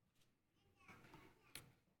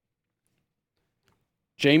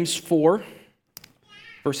James 4,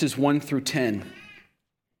 verses 1 through 10.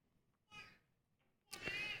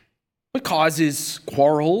 What causes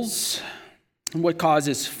quarrels and what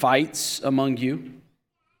causes fights among you?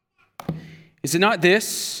 Is it not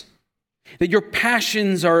this, that your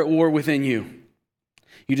passions are at war within you?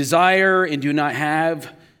 You desire and do not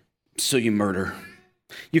have, so you murder.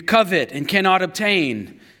 You covet and cannot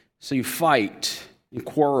obtain, so you fight and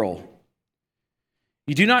quarrel.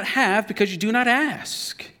 You do not have because you do not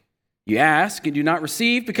ask. You ask and do not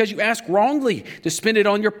receive because you ask wrongly to spend it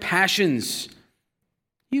on your passions.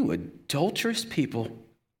 You adulterous people.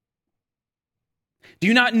 Do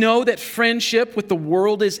you not know that friendship with the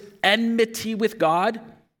world is enmity with God?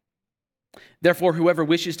 Therefore, whoever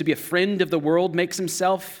wishes to be a friend of the world makes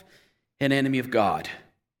himself an enemy of God.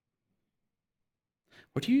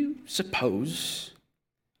 What do you suppose?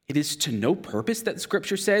 It is to no purpose that the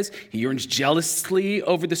Scripture says he yearns jealously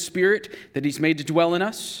over the Spirit that he's made to dwell in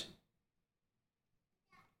us.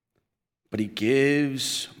 But he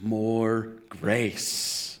gives more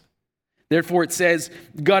grace. Therefore it says,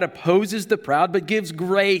 God opposes the proud, but gives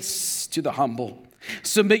grace to the humble.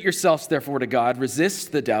 Submit yourselves therefore to God.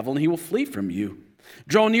 Resist the devil, and he will flee from you.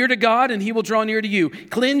 Draw near to God, and he will draw near to you.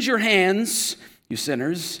 Cleanse your hands, you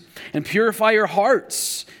sinners, and purify your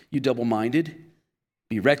hearts, you double-minded.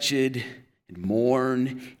 Be wretched and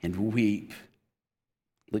mourn and weep.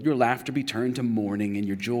 Let your laughter be turned to mourning and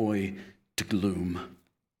your joy to gloom.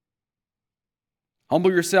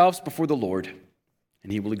 Humble yourselves before the Lord,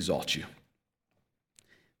 and he will exalt you.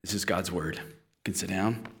 This is God's word. You can sit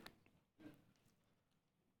down.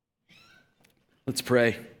 Let's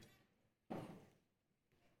pray.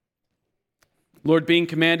 Lord, being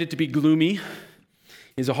commanded to be gloomy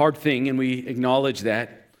is a hard thing, and we acknowledge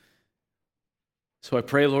that. So I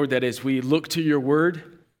pray, Lord, that as we look to your word,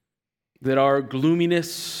 that our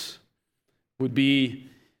gloominess would be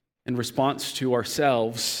in response to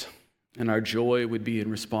ourselves, and our joy would be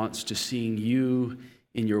in response to seeing you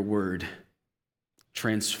in your word,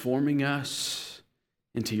 transforming us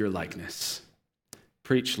into your likeness.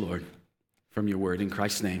 Preach, Lord, from your word. In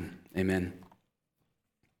Christ's name, amen.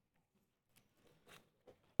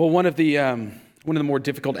 Well, one of the more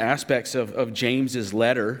difficult aspects of James's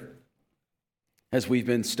letter, as we've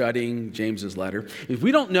been studying James's letter, is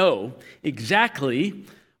we don't know exactly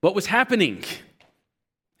what was happening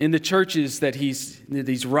in the churches that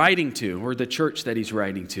he's writing to, or the church that he's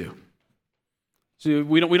writing to. So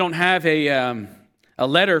we don't have a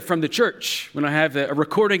letter from the church. We don't have a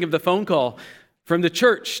recording of the phone call from the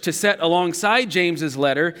church to set alongside James's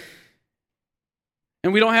letter.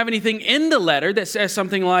 And we don't have anything in the letter that says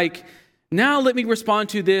something like, now let me respond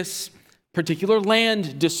to this particular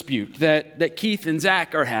land dispute that Keith and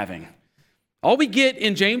Zach are having. All we get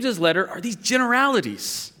in James's letter are these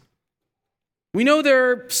generalities. We know there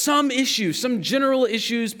are some issues, some general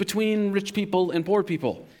issues between rich people and poor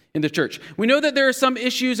people in the church. We know that there are some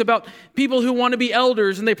issues about people who want to be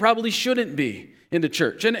elders and they probably shouldn't be in the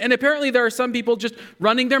church. And apparently there are some people just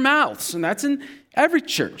running their mouths, and that's in every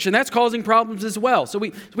church, and that's causing problems as well. So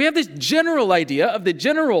we have this general idea of the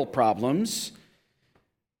general problems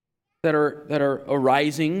that are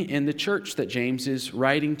arising in the church that James is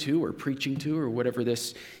writing to or preaching to, or whatever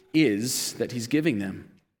this is that he's giving them.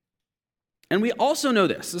 And we also know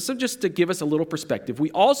this. So just to give us a little perspective,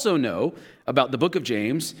 we also know about the book of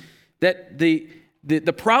James that the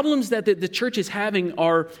problems that the church is having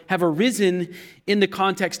have arisen in the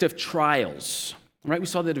context of trials. Right? We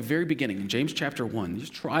saw that at the very beginning in James chapter 1, these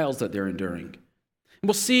trials that they're enduring. And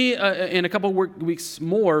we'll see in a couple of weeks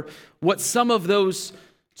more what some of those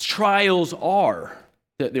trials are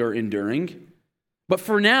that they're enduring. But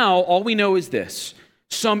for now, all we know is this: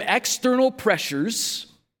 some external pressures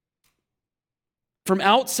from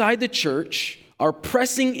outside the church are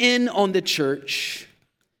pressing in on the church,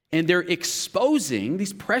 and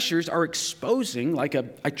these pressures are exposing, like a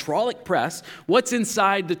hydraulic press, what's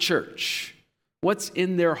inside the church, what's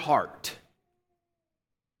in their heart.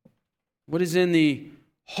 What is in the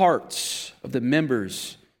hearts of the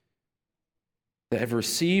members that have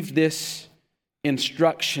received this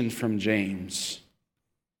instruction from James?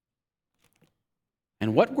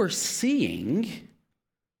 And what we're seeing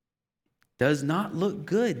does not look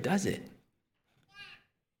good, does it?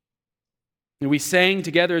 And we sang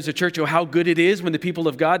together as a church, oh, how good it is when the people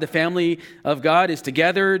of God, the family of God, is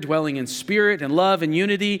together, dwelling in spirit and love and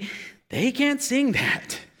unity. They can't sing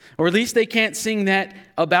that. Or at least they can't sing that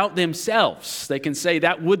about themselves. They can say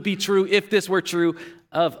that would be true if this were true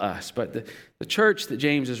of us. But the church that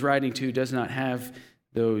James is writing to does not have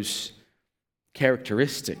those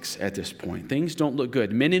characteristics at this point. Things don't look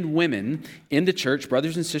good. Men and women in the church,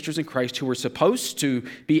 brothers and sisters in Christ, who were supposed to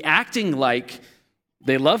be acting like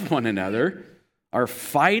they love one another, are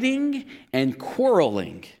fighting and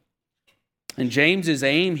quarreling. And James's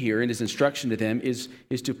aim here in his instruction to them is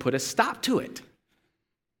to put a stop to it.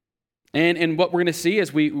 And what we're going to see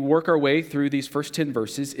as we work our way through these first 10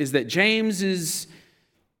 verses is that James's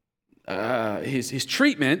his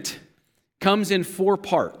treatment comes in 4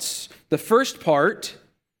 parts. The first part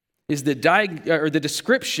is the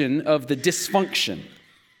description of the dysfunction.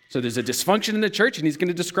 So there's a dysfunction in the church, and he's going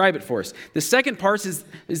to describe it for us. The second part is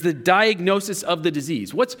the diagnosis of the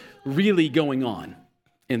disease. What's really going on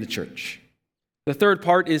in the church? The third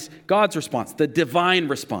part is God's response, the divine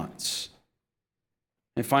response.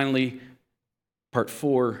 And finally, part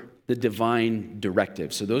 4, the divine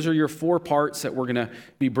directive. So those are your 4 parts that we're going to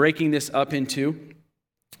be breaking this up into.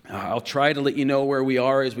 I'll try to let you know where we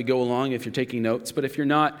are as we go along if you're taking notes, but if you're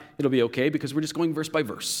not, it'll be okay because we're just going verse by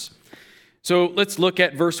verse. So let's look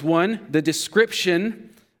at verse 1, the description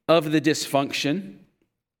of the dysfunction.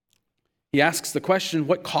 He asks the question,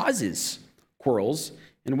 what causes quarrels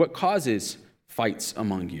and what causes fights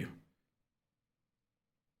among you?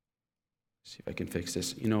 See if I can fix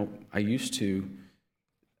this. I used to,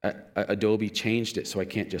 Adobe changed it so I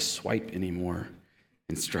can't just swipe anymore,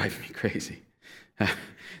 and it's driving me crazy.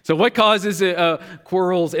 So what causes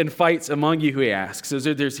quarrels and fights among you, he asks. So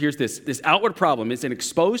here's this outward problem. It's an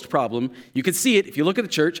exposed problem. You can see it if you look at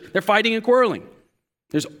the church. They're fighting and quarreling.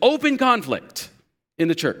 There's open conflict in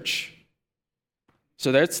the church.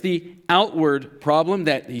 So that's the outward problem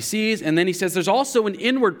that he sees. And then he says there's also an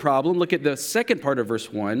inward problem. Look at the second part of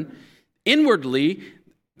verse 1. Inwardly,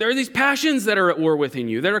 there are these passions that are at war within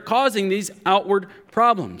you that are causing these outward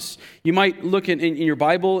problems. You might look in your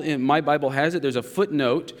Bible, and my Bible has it, there's a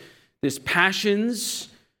footnote. There's passions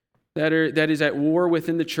that is at war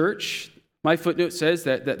within the church. My footnote says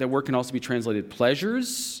that word can also be translated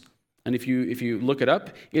pleasures. And if you look it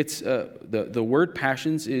up, it's the word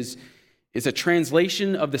passions is a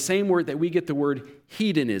translation of the same word that we get the word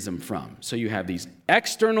hedonism from. So you have these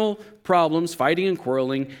external problems, fighting and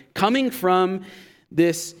quarreling, coming from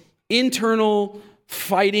this internal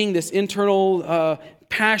fighting, this internal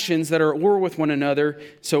passions that are at war with one another.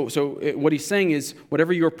 So what he's saying is,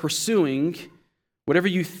 whatever you're pursuing, whatever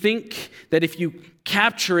you think that if you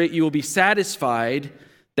capture it, you will be satisfied,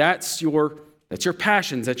 that's your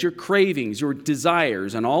passions, that's your cravings, your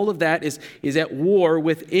desires, and all of that is at war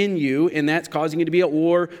within you, and that's causing you to be at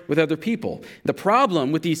war with other people. The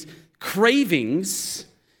problem with these cravings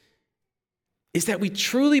is that we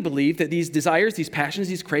truly believe that these desires, these passions,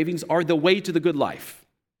 these cravings are the way to the good life.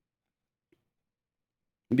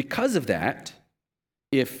 And because of that,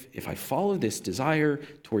 if I follow this desire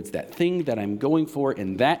towards that thing that I'm going for,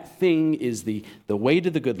 and that thing is the way to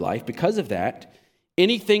the good life, because of that,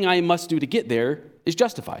 anything I must do to get there is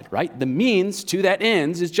justified, right? The means to that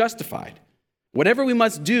ends is justified. Whatever we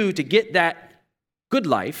must do to get that good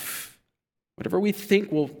life, whatever we think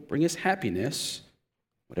will bring us happiness,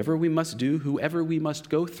 whatever we must do, whoever we must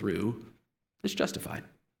go through, is justified.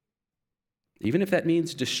 Even if that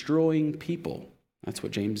means destroying people. That's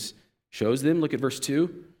what James shows them. Look at verse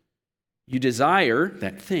 2. You desire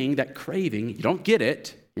that thing, that craving. You don't get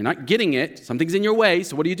it. You're not getting it. Something's in your way.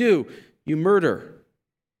 So what do? You murder.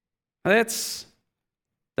 Now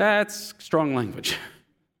that's strong language.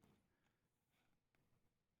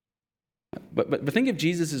 But think of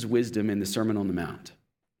Jesus' wisdom in the Sermon on the Mount.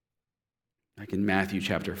 Like in Matthew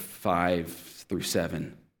chapter 5 through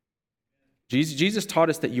 7. Jesus taught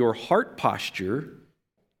us that your heart posture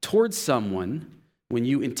towards someone, when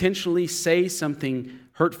you intentionally say something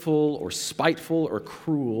hurtful or spiteful or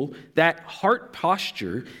cruel, that heart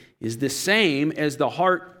posture is the same as the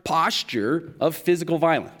heart posture of physical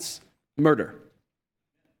violence, murder.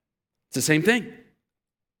 It's the same thing.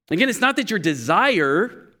 Again, it's not that your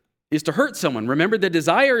desire is to hurt someone. Remember, the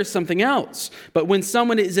desire is something else. But when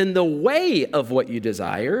someone is in the way of what you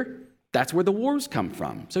desire, that's where the wars come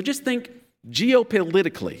from. So just think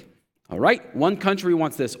geopolitically. All right? One country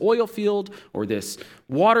wants this oil field or this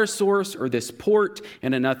water source or this port,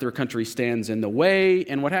 and another country stands in the way,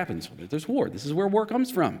 and what happens? There's war. This is where war comes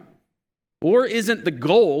from. War isn't the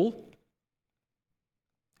goal.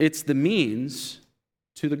 It's the means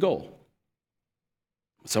to the goal.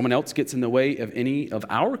 Someone else gets in the way of any of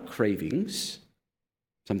our cravings,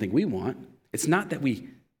 something we want. It's not that we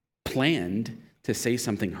planned to say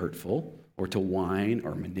something hurtful or to whine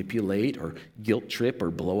or manipulate or guilt trip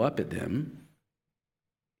or blow up at them.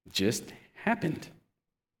 It just happened,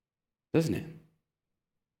 doesn't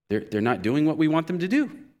it? They're not doing what we want them to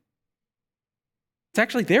do. It's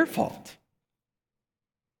actually their fault.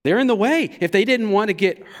 They're in the way. If they didn't want to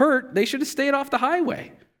get hurt, they should have stayed off the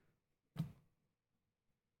highway.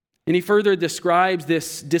 And he further describes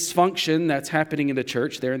this dysfunction that's happening in the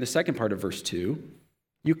church there in the second part of verse 2.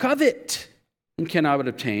 You covet and cannot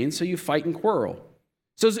obtain, so you fight and quarrel.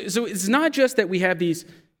 So it's not just that we have these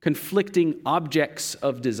conflicting objects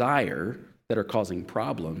of desire that are causing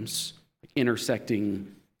problems,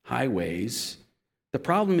 intersecting highways. The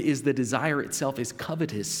problem is the desire itself is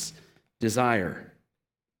covetous desire.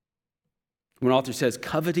 One author says,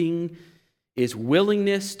 coveting is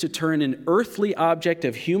willingness to turn an earthly object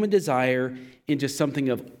of human desire into something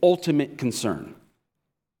of ultimate concern.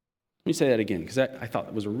 Let me say that again, because I thought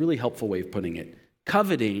that was a really helpful way of putting it.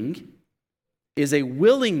 Coveting is a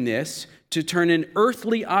willingness to turn an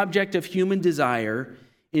earthly object of human desire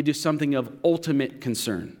into something of ultimate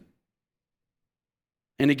concern.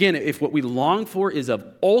 And again, if what we long for is of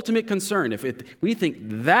ultimate concern, if we think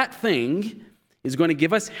that thing is going to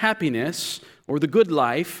give us happiness or the good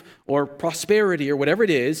life or prosperity or whatever it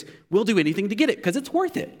is, we'll do anything to get it because it's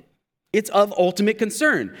worth it. It's of ultimate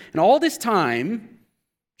concern. And all this time,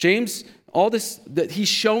 James, all this that he's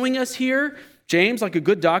showing us here, James, like a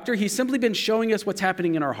good doctor, he's simply been showing us what's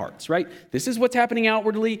happening in our hearts, right? This is what's happening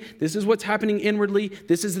outwardly. This is what's happening inwardly.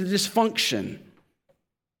 This is the dysfunction.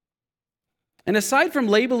 And aside from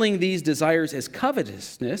labeling these desires as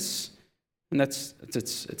covetousness, and it's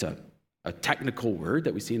a technical word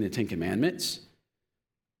that we see in the Ten Commandments,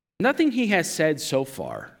 nothing he has said so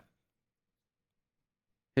far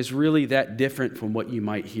is really that different from what you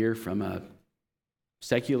might hear from a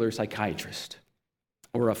secular psychiatrist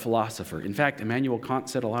or a philosopher. In fact, Immanuel Kant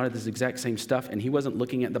said a lot of this exact same stuff, and he wasn't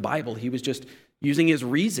looking at the Bible. He was just using his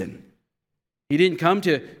reason. He didn't come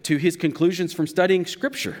to his conclusions from studying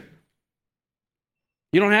Scripture.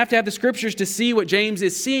 You don't have to have the Scriptures to see what James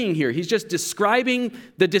is seeing here. He's just describing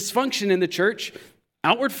the dysfunction in the church.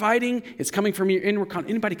 Outward fighting is coming from your inward conflict.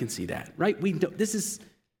 Anybody can see that, right? Do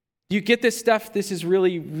you get this stuff? This is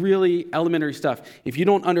really, really elementary stuff. If you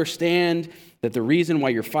don't understand that the reason why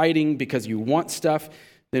you're fighting because you want stuff,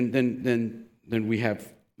 then we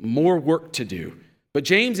have more work to do. But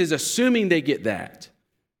James is assuming they get that.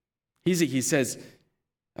 He says,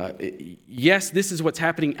 yes, this is what's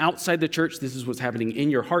happening outside the church. This is what's happening in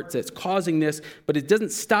your hearts that's causing this. But it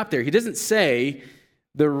doesn't stop there. He doesn't say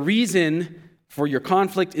the reason for your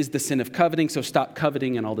conflict is the sin of coveting, so stop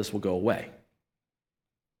coveting and all this will go away.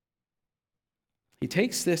 He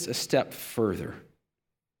takes this a step further,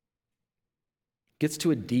 gets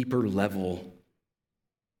to a deeper level.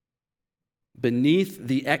 Beneath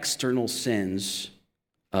the external sins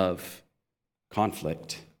of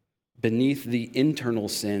conflict, beneath the internal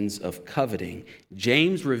sins of coveting,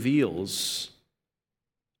 James reveals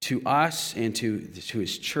to us and to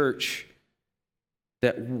his church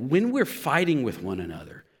that when we're fighting with one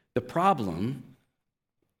another, the problem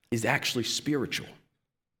is actually spiritual.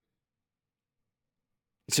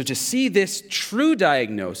 So to see this true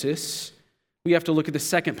diagnosis, we have to look at the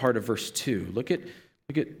second part of verse 2. Look at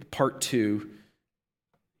part 2.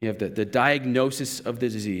 You have the diagnosis of the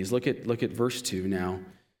disease. Look at verse 2 now.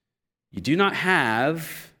 You do not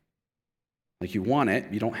have, like you want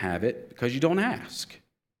it, you don't have it because you don't ask.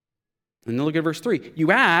 And then look at verse 3.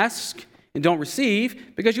 You ask and don't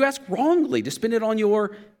receive because you ask wrongly to spend it on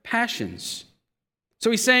your passions. So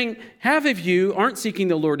he's saying, half of you aren't seeking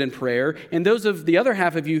the Lord in prayer, and those of the other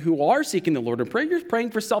half of you who are seeking the Lord in prayer, you're praying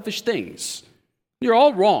for selfish things. You're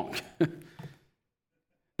all wrong.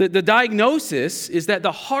 The diagnosis is that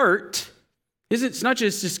the heart, it's not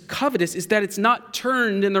just covetous, it's that it's not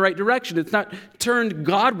turned in the right direction. It's not turned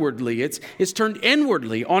Godwardly. It's turned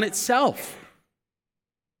inwardly on itself.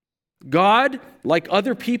 God, like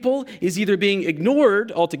other people, is either being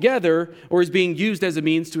ignored altogether or is being used as a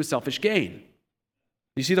means to a selfish gain.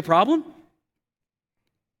 You see the problem?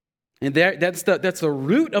 And that's the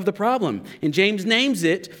root of the problem. And James names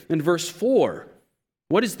it in verse 4.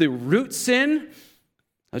 What is the root sin?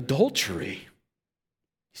 Adultery.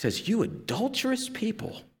 He says, you adulterous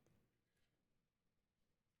people.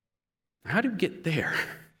 How do we get there?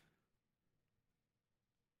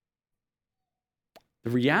 The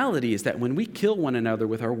reality is that when we kill one another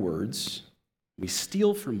with our words, we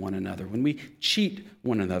steal from one another, when we cheat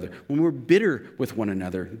one another, when we're bitter with one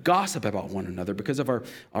another, gossip about one another because of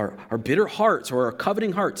our bitter hearts or our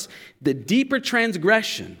coveting hearts, the deeper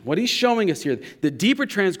transgression, what he's showing us here, the deeper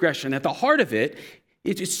transgression, at the heart of it,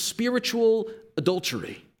 it's spiritual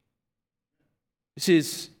adultery. This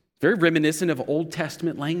is very reminiscent of Old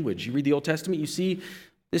Testament language. You read the Old Testament, you see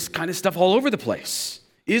this kind of stuff all over the place.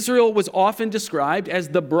 Israel was often described as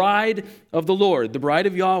the bride of the Lord, the bride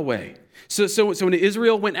of Yahweh. So when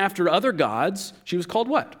Israel went after other gods, she was called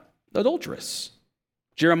what? Adulteress.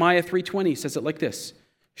 Jeremiah 3:20 says it like this: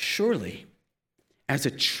 surely, as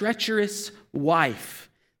a treacherous wife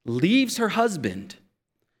leaves her husband,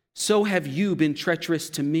 so have you been treacherous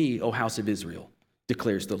to me, O house of Israel,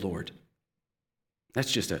 declares the Lord.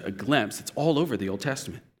 That's just a glimpse. It's all over the Old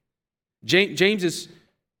Testament. James is,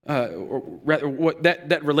 or rather,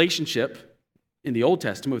 that relationship in the Old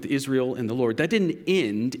Testament with Israel and the Lord, that didn't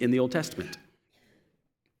end in the Old Testament.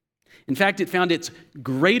 In fact, it found its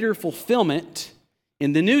greater fulfillment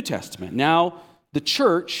in the New Testament. Now, the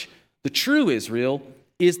church, the true Israel,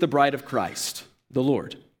 is the bride of Christ, the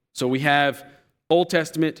Lord. So we have Old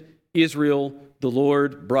Testament, Israel, the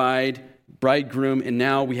Lord, bride, bridegroom, and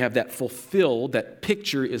now we have that fulfilled, that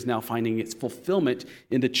picture is now finding its fulfillment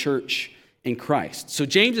in the church in Christ. So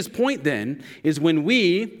James's point then is when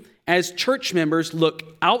we, as church members, look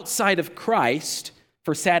outside of Christ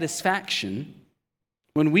for satisfaction,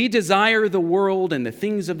 when we desire the world and the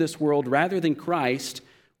things of this world rather than Christ,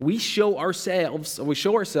 we show ourselves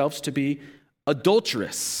to be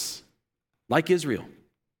adulterous, like Israel.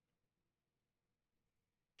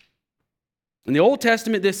 In the Old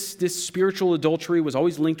Testament, this spiritual adultery was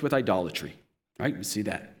always linked with idolatry, right? We see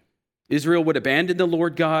that. Israel would abandon the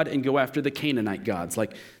Lord God and go after the Canaanite gods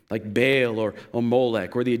like Baal or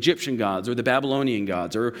Molech, or the Egyptian gods or the Babylonian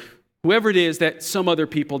gods, or whoever it is that some other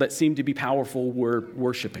people that seemed to be powerful were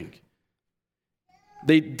worshiping.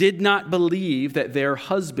 They did not believe that their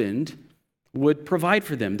husband would provide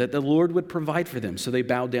for them, that the Lord would provide for them, so they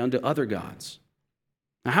bowed down to other gods.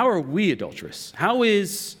 Now, how are we adulterous? How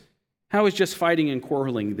is just fighting and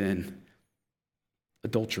quarreling then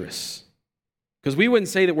adulterous? Because we wouldn't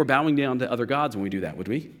say that we're bowing down to other gods when we do that, would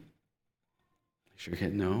we? Sure,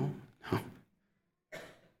 no.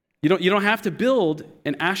 You don't have to build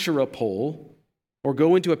an Asherah pole or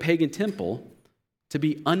go into a pagan temple to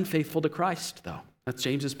be unfaithful to Christ, though. That's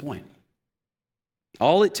James's point.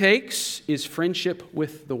 All it takes is friendship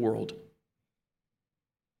with the world.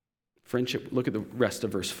 Friendship, look at the rest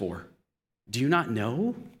of verse 4. Do you not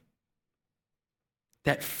know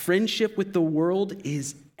that friendship with the world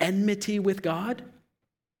is enmity with God?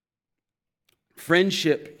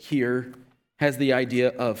 Friendship here has the idea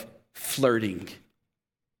of flirting.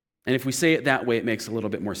 And if we say it that way, it makes a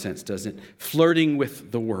little bit more sense, doesn't it? Flirting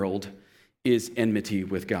with the world is enmity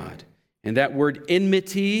with God. And that word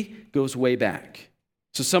enmity goes way back.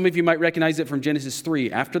 So some of you might recognize it from Genesis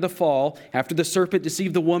 3. After the fall, after the serpent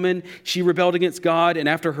deceived the woman, she rebelled against God, and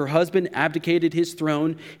after her husband abdicated his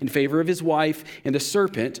throne in favor of his wife and the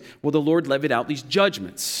serpent, well, the Lord levied out these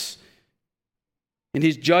judgments. And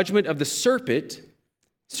his judgment of the serpent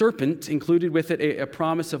included with it a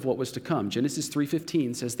promise of what was to come. Genesis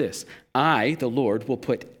 3:15 says this: I, the Lord, will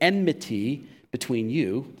put enmity between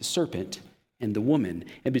you, the serpent, and the woman,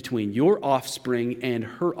 and between your offspring and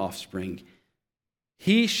her offspring.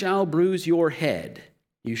 He shall bruise your head,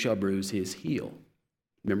 you shall bruise his heel.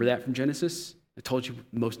 Remember that from Genesis? I told you,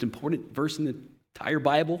 the most important verse in the entire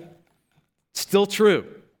Bible. Still true.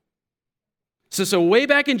 So way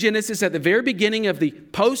back in Genesis, at the very beginning of the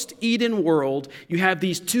post-Eden world, you have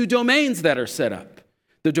these two domains that are set up: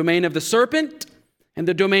 the domain of the serpent and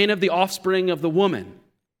the domain of the offspring of the woman.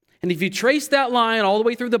 And if you trace that line all the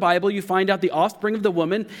way through the Bible, you find out the offspring of the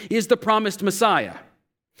woman is the promised Messiah.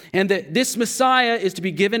 And that this Messiah is to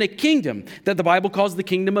be given a kingdom that the Bible calls the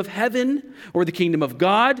kingdom of heaven or the kingdom of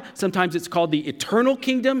God. Sometimes it's called the eternal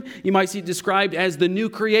kingdom. You might see it described as the new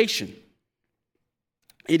creation.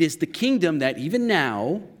 It is the kingdom that even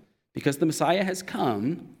now, because the Messiah has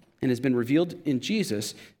come and has been revealed in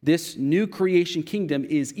Jesus, this new creation kingdom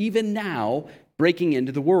is even now breaking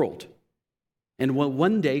into the world and will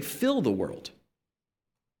one day fill the world.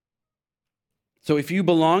 So if you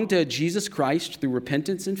belong to Jesus Christ through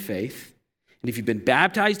repentance and faith, and if you've been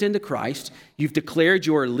baptized into Christ, you've declared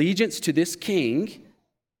your allegiance to this king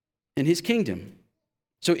and his kingdom.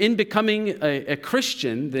 So in becoming a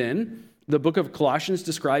Christian, then, the book of Colossians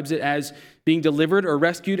describes it as being delivered or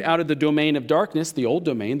rescued out of the domain of darkness, the old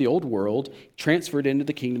domain, the old world, transferred into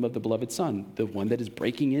the kingdom of the beloved Son, the one that is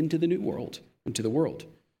breaking into the new world, into the world.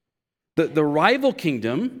 The rival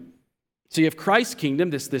kingdom. So you have Christ's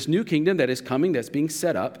kingdom, this new kingdom that is coming, that's being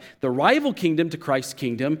set up. The rival kingdom to Christ's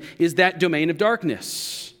kingdom is that domain of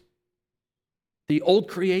darkness. The old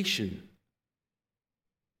creation,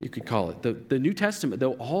 you could call it. The New Testament,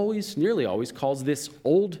 though, nearly always calls this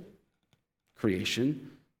old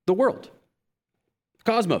creation the world,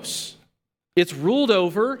 cosmos. It's ruled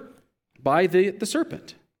over by the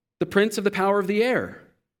serpent, the prince of the power of the air.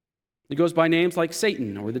 He goes by names like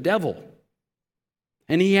Satan or the devil.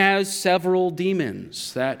 And he has several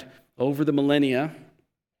demons that over the millennia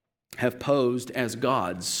have posed as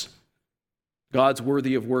gods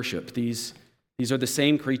worthy of worship. These are the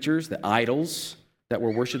same creatures, the idols that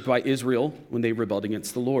were worshipped by Israel when they rebelled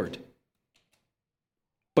against the Lord.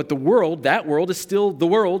 But that world is still the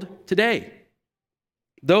world today.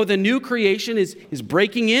 Though the new creation is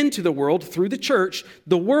breaking into the world through the church,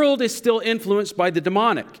 the world is still influenced by the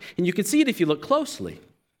demonic. And you can see it if you look closely.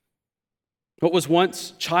 What was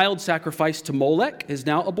once child sacrifice to Molech is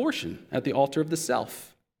now abortion at the altar of the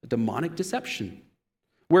self, a demonic deception.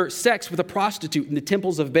 Where sex with a prostitute in the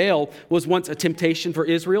temples of Baal was once a temptation for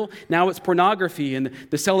Israel, now it's pornography and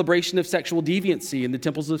the celebration of sexual deviancy in the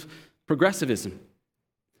temples of progressivism.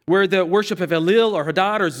 Where the worship of Elil or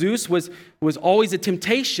Hadad or Zeus was always a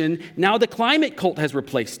temptation, now the climate cult has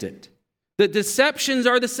replaced it. The deceptions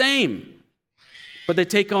are the same, but they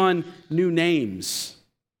take on new names.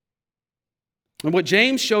 And what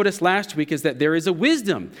James showed us last week is that there is a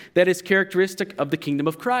wisdom that is characteristic of the kingdom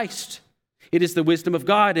of Christ. It is the wisdom of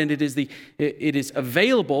God, and it is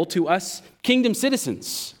available to us kingdom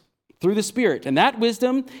citizens through the Spirit. And that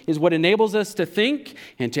wisdom is what enables us to think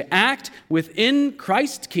and to act within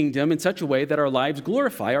Christ's kingdom in such a way that our lives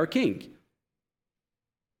glorify our King.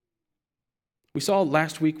 We saw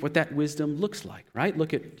last week what that wisdom looks like, right?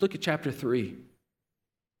 Look at chapter 3.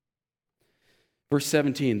 Verse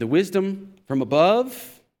 17, the wisdom from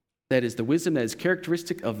above, that is the wisdom that is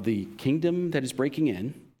characteristic of the kingdom that is breaking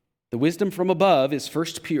in. The wisdom from above is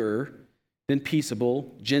first pure, then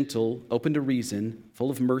peaceable, gentle, open to reason, full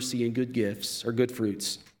of mercy and good gifts or good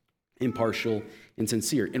fruits, impartial and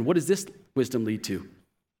sincere. And what does this wisdom lead to?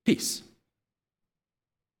 Peace.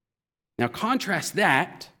 Now contrast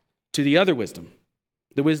that to the other wisdom,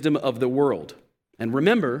 the wisdom of the world. And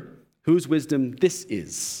remember whose wisdom this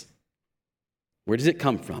is. Where does it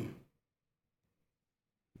come from?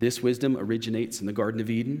 This wisdom originates in the Garden of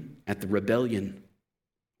Eden at the rebellion,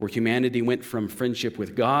 where humanity went from friendship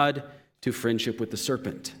with God to friendship with the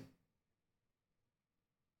serpent.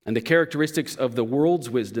 And the characteristics of the world's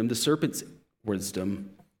wisdom, the serpent's wisdom,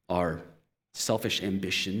 are selfish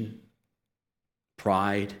ambition,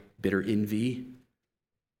 pride, bitter envy,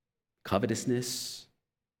 covetousness,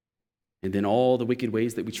 and then all the wicked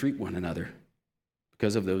ways that we treat one another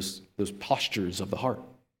because of those postures of the heart.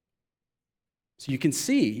 So you can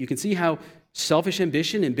see how selfish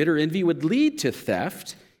ambition and bitter envy would lead to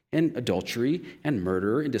theft and adultery and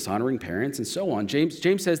murder and dishonoring parents and so on.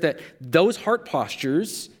 James says that those heart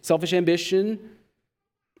postures, selfish ambition,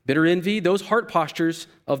 bitter envy, those heart postures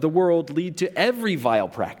of the world lead to every vile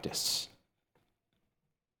practice.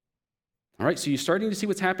 All right, so you're starting to see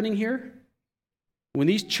what's happening here? When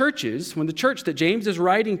the church that James is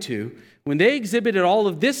writing to, when they exhibited all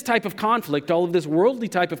of this type of conflict, all of this worldly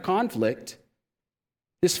type of conflict,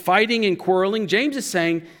 this fighting and quarreling, James is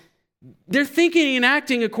saying they're thinking and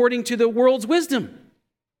acting according to the world's wisdom.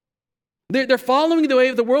 They're following the way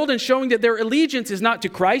of the world and showing that their allegiance is not to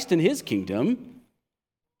Christ and his kingdom.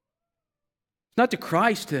 It's not to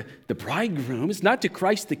Christ, the bridegroom. It's not to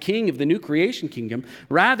Christ, the king of the new creation kingdom.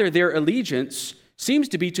 Rather, their allegiance seems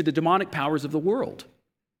to be to the demonic powers of the world.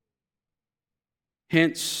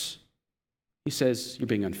 Hence, he says, you're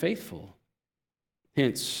being unfaithful.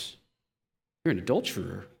 Hence, you're an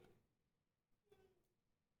adulterer.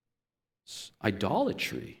 It's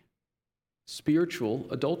idolatry, spiritual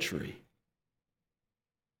adultery.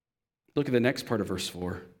 Look at the next part of verse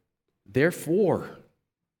 4. Therefore,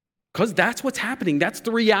 because that's what's happening. That's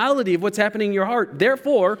the reality of what's happening in your heart.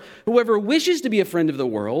 Therefore, whoever wishes to be a friend of the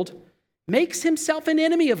world makes himself an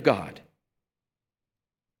enemy of God.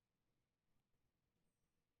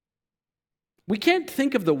 We can't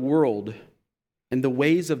think of the world and the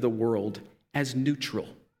ways of the world as neutral.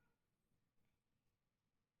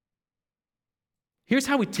 Here's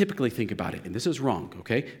how we typically think about it, and this is wrong,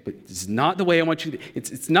 okay? But it's not the way I want you to.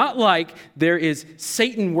 It's not like there is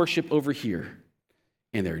Satan worship over here,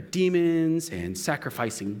 and there are demons and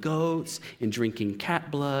sacrificing goats and drinking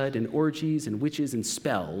cat blood and orgies and witches and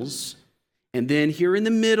spells. And then here in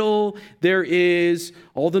the middle, there is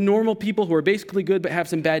all the normal people who are basically good but have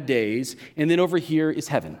some bad days. And then over here is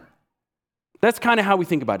heaven. That's kind of how we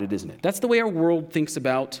think about it, isn't it? That's the way our world thinks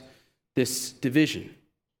about this division.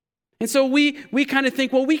 And so we kind of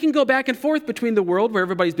think, well, we can go back and forth between the world where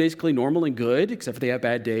everybody's basically normal and good, except for they have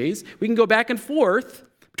bad days. We can go back and forth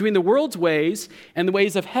between the world's ways and the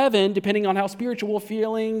ways of heaven, depending on how spiritual we're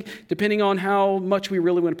feeling, depending on how much we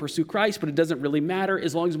really want to pursue Christ, but it doesn't really matter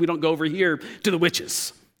as long as we don't go over here to the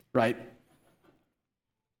witches, right?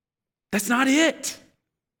 That's not it.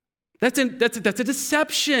 That's a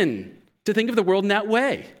deception. to think of the world in that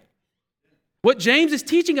way. What James is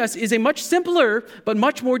teaching us is a much simpler but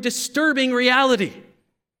much more disturbing reality.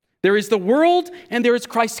 There is the world and there is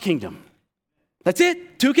Christ's kingdom. That's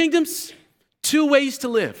it. Two kingdoms, two ways to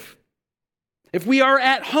live. If we are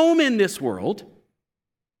at home in this world,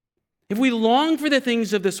 if we long for the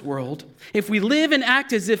things of this world, if we live and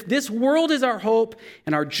act as if this world is our hope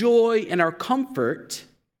and our joy and our comfort,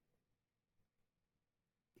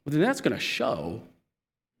 well, then that's going to show.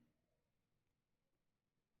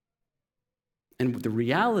 And the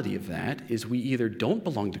reality of that is we either don't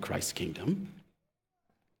belong to Christ's kingdom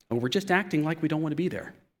or we're just acting like we don't want to be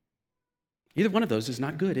there. Either one of those is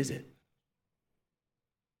not good, is it?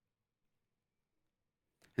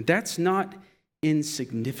 And that's not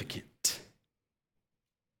insignificant.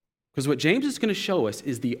 Because what James is going to show us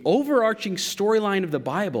is the overarching storyline of the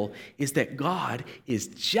Bible is that God is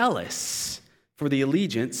jealous for the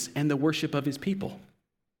allegiance and the worship of his people.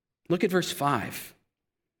 Look at verse 5.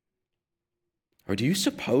 Or do you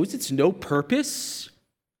suppose it's no purpose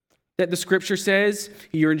that the scripture says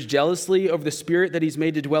he yearns jealously over the Spirit that he's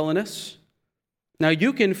made to dwell in us? Now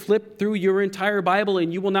you can flip through your entire Bible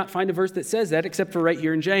and you will not find a verse that says that except for right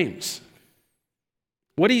here in James.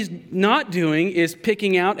 What he's not doing is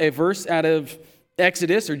picking out a verse out of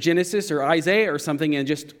Exodus or Genesis or Isaiah or something and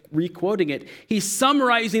just re-quoting it. He's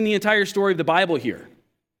summarizing the entire story of the Bible here.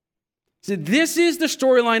 So this is the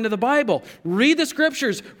storyline of the Bible. Read the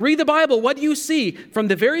scriptures, read the Bible. What do you see? From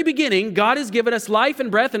the very beginning, God has given us life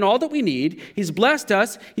and breath and all that we need. He's blessed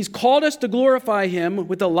us. He's called us to glorify him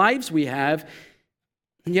with the lives we have.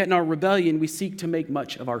 And yet in our rebellion, we seek to make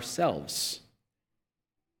much of ourselves.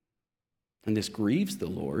 And this grieves the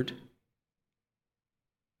Lord.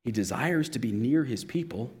 He desires to be near his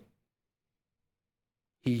people.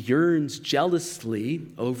 He yearns jealously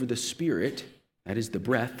over the Spirit, that is the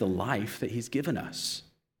breath, the life that he's given us.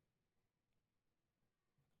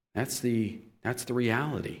 That's the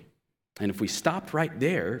reality. And if we stopped right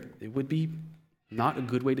there, it would be not a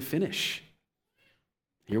good way to finish.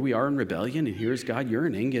 Here we are in rebellion, and here's God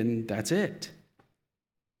yearning, and that's it.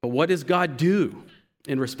 But what does God do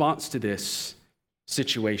in response to this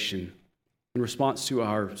situation, in response to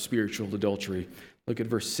our spiritual adultery? Look at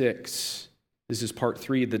verse 6. This is part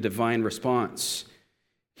 3 of the divine response.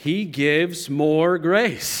 He gives more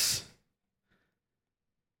grace.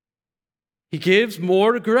 He gives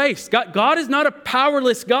more grace. God is not a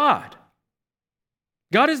powerless God.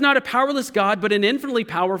 God is not a powerless God, but an infinitely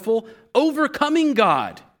powerful, overcoming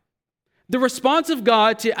God. The response of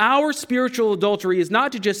God to our spiritual adultery is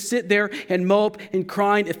not to just sit there and mope and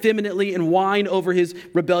cry effeminately and whine over his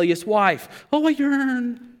rebellious wife. Oh, I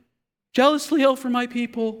yearn jealously for my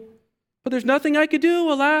people, but there's nothing I could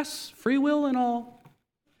do, alas, free will and all.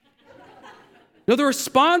 No, the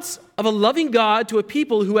response of a loving God to a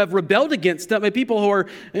people who have rebelled against them, a people who are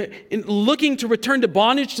looking to return to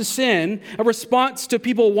bondage to sin, a response to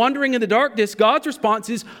people wandering in the darkness, God's response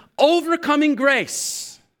is overcoming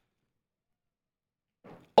grace.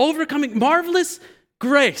 Overcoming marvelous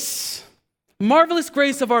grace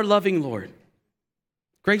of our loving Lord.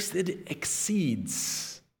 Grace that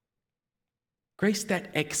exceeds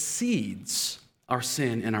our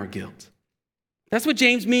sin and our guilt. That's what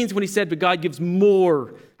James means when he said, but God gives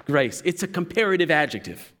more grace. It's a comparative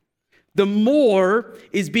adjective. The more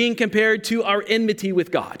is being compared to our enmity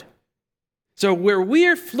with God. So where we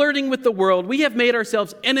are flirting with the world, we have made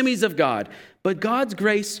ourselves enemies of God, but God's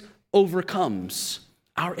grace overcomes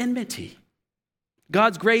our enmity.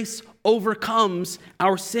 God's grace overcomes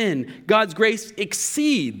our sin. God's grace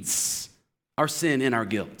exceeds our sin and our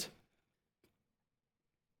guilt.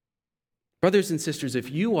 Brothers and sisters, if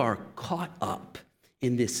you are caught up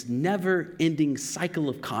in this never-ending cycle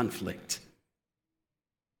of conflict,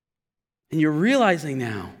 and you're realizing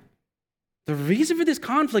now, the reason for this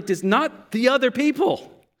conflict is not the other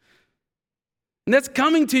people. And that's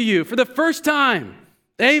coming to you for the first time.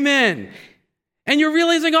 Amen. And you're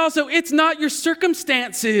realizing also, it's not your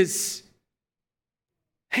circumstances.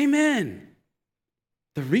 Amen.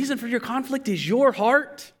 The reason for your conflict is your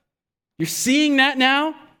heart. You're seeing that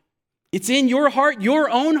now. It's in your heart. Your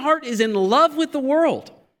own heart is in love with the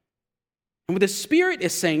world. And what the Spirit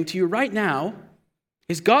is saying to you right now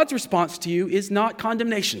is God's response to you is not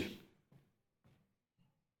condemnation,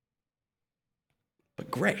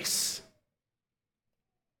 but grace.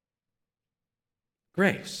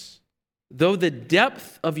 Grace. Though the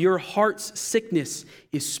depth of your heart's sickness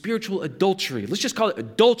is spiritual adultery, let's just call it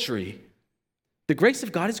adultery, the grace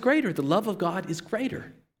of God is greater. The love of God is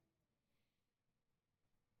greater.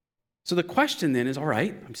 So the question then is, all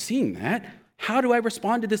right, I'm seeing that. How do I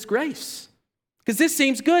respond to this grace? Because this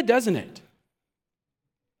seems good, doesn't it?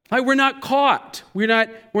 Like, we're not caught. We're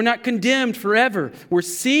not condemned forever. We're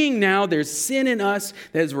seeing now there's sin in us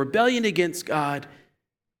that is rebellion against God.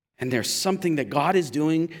 And there's something that God is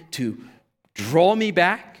doing to draw me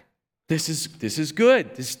back. This is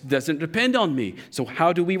good. This doesn't depend on me. So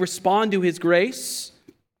how do we respond to his grace?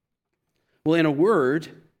 Well, in a word,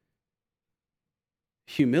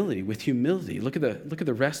 humility. With humility. Look at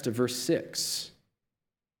the rest of verse 6.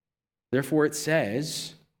 Therefore it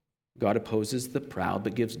says, God opposes the proud,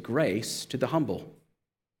 but gives grace to the humble.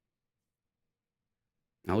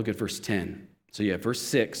 Now look at verse 10. So you have verse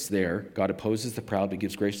 6 there. God opposes the proud, but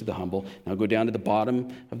gives grace to the humble. Now go down to the bottom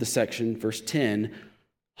of the section, verse 10.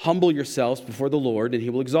 Humble yourselves before the Lord, and he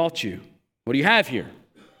will exalt you. What do you have here?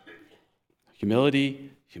 Humility.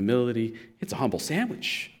 It's a humble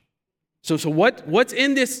sandwich. So what's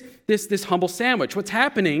in this humble sandwich? What's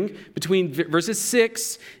happening between verses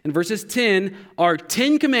 6 and verses 10 are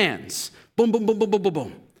 10 commands. Boom, boom, boom, boom, boom, boom,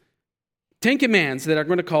 boom. 10 commands that I'm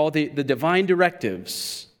going to call the divine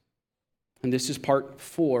directives. And this is part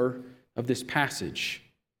 4 of this passage.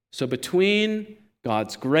 So between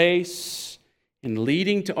God's grace and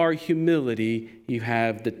leading to our humility, you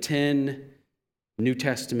have the 10 New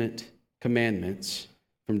Testament commandments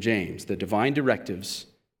from James, the divine directives.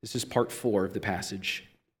 This is part 4 of the passage.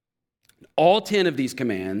 All 10 of these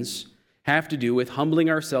commands have to do with humbling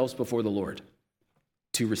ourselves before the Lord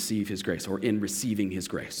to receive his grace, or in receiving his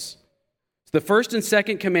grace. So the first and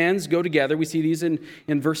second commands go together. We see these in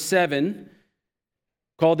verse 7.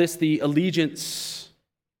 Call this the allegiance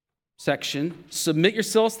section. Submit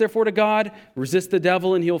yourselves, therefore, to God. Resist the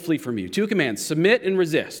devil, and he'll flee from you. 2 commands, submit and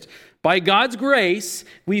resist. By God's grace,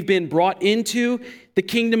 we've been brought into the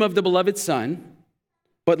kingdom of the beloved Son.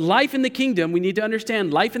 But life in the kingdom, we need to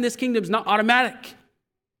understand, life in this kingdom is not automatic.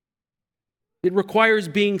 It requires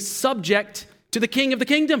being subject to the king of the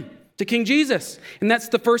kingdom, to King Jesus. And that's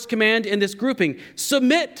the first command in this grouping.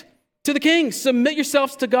 Submit to the king. Submit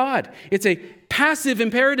yourselves to God. It's a passive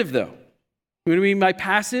imperative, though. What do you mean by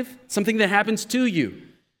passive? Something that happens to you.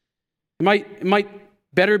 It might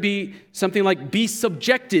better be something like be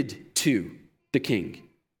subjected to the king.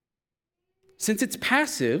 Since it's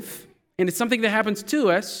passive, and it's something that happens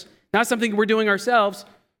to us, not something we're doing ourselves,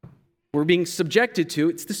 we're being subjected to.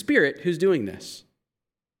 It's the Spirit who's doing this.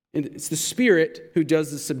 And it's the Spirit who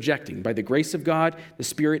does the subjecting. By the grace of God, the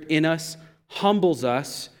Spirit in us humbles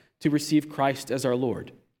us to receive Christ as our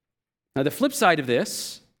Lord. Now, the flip side of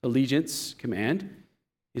this allegiance command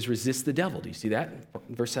is resist the devil. Do you see that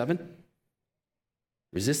in verse 7?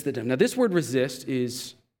 Resist the devil. Now, this word resist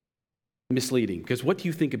is misleading, because what do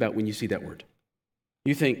you think about when you see that word?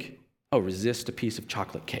 You think, oh, resist a piece of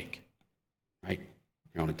chocolate cake, right?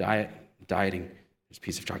 You're on a diet, dieting, there's a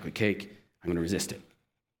piece of chocolate cake, I'm going to resist it.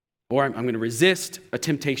 Or I'm going to resist a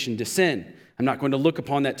temptation to sin. I'm not going to look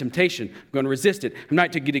upon that temptation. I'm going to resist it. I'm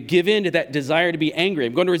not going to give in to that desire to be angry.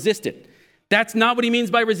 I'm going to resist it. That's not what he means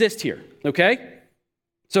by resist here, okay?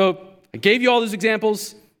 So I gave you all those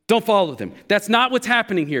examples. Don't follow them. That's not what's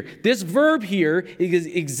happening here. This verb here is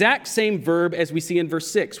the exact same verb as we see in verse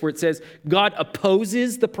 6, where it says, God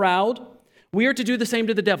opposes the proud. We are to do the same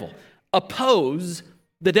to the devil. Oppose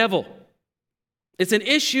the devil. It's an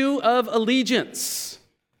issue of allegiance.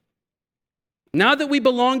 Now that we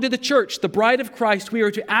belong to the church, the bride of Christ, we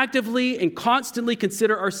are to actively and constantly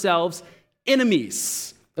consider ourselves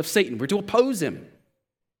enemies of Satan. We're to oppose him.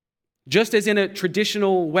 Just as in a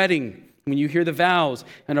traditional wedding, when you hear the vows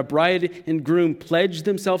and a bride and groom pledge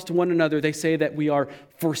themselves to one another, they say that we are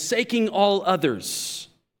forsaking all others.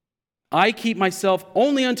 I keep myself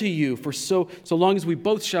only unto you for so long as we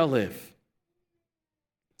both shall live.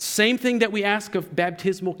 Same thing that we ask of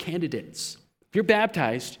baptismal candidates. If you're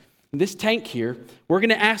baptized in this tank here, we're going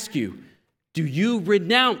to ask you, do you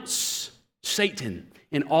renounce Satan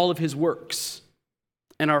and all of his works?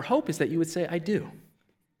 And our hope is that you would say, I do.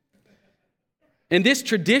 And this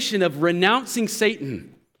tradition of renouncing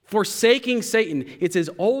Satan, forsaking Satan, it's as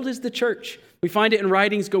old as the church. We find it in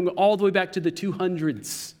writings going all the way back to the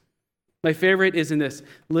 200s. My favorite is in this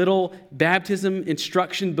little baptism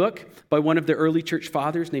instruction book by one of the early church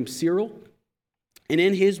fathers named Cyril. And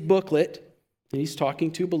in his booklet, and he's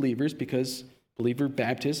talking to believers because believer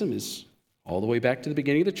baptism is all the way back to the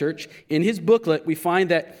beginning of the church. In his booklet, we find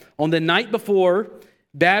that on the night before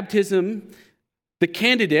baptism, the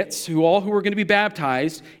candidates, who were going to be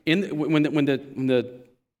baptized, when the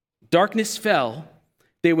darkness fell,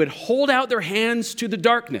 they would hold out their hands to the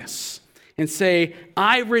darkness and say,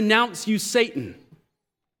 I renounce you, Satan.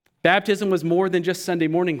 Baptism was more than just Sunday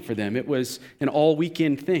morning for them. It was an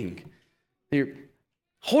all-weekend thing. They're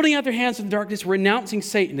holding out their hands to the darkness, renouncing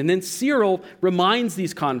Satan. And then Cyril reminds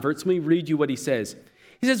these converts, let me read you what he says.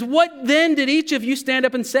 He says, what then did each of you stand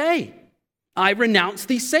up and say? I renounce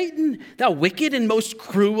thee, Satan, thou wicked and most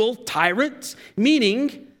cruel tyrant,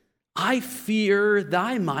 meaning, I fear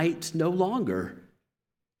thy might no longer,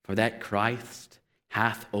 for that Christ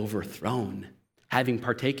hath overthrown, having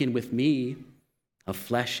partaken with me of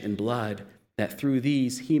flesh and blood, that through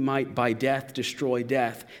these he might by death destroy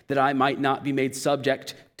death, that I might not be made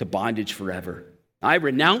subject to bondage forever. I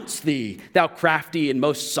renounce thee, thou crafty and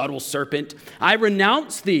most subtle serpent. I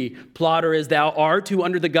renounce thee, plotter as thou art, who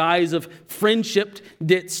under the guise of friendship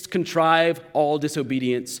didst contrive all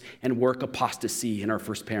disobedience and work apostasy in our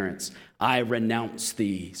first parents. I renounce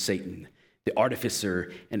thee, Satan, the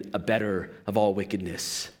artificer and abettor of all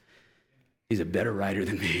wickedness. He's a better writer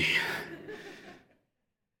than me.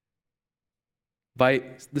 By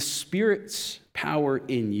the Spirit's power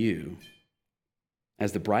in you,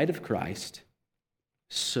 as the bride of Christ,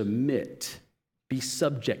 submit, be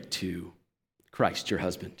subject to Christ, your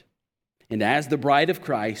husband. And as the bride of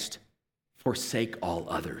Christ, forsake all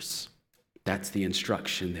others. That's the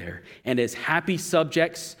instruction there. And as happy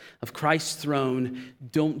subjects of Christ's throne,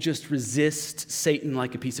 don't just resist Satan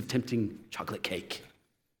like a piece of tempting chocolate cake,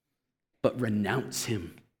 but renounce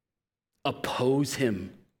him, oppose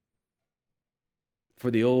him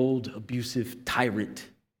for the old abusive tyrant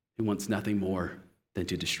who wants nothing more than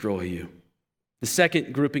to destroy you. The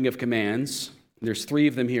second grouping of commands, there's 3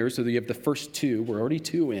 of them here, so you have the first 2. We're already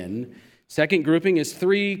 2 in. Second grouping is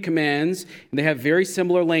 3 commands, and they have very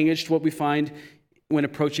similar language to what we find when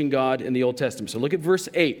approaching God in the Old Testament. So look at verse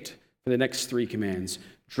 8 for the next 3 commands.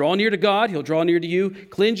 Draw near to God, he'll draw near to you.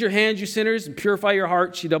 Cleanse your hands, you sinners, and purify your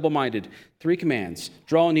hearts, you double-minded. 3 commands.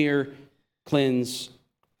 Draw near, cleanse,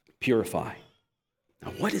 purify. Now,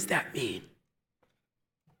 what does that mean?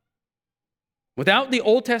 Without the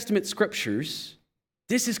Old Testament scriptures,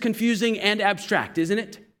 this is confusing and abstract, isn't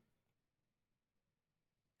it?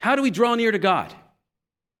 How do we draw near to God?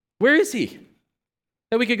 Where is he?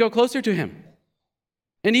 That we could go closer to him.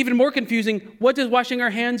 And even more confusing, what does washing our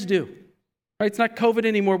hands do? Right? It's not COVID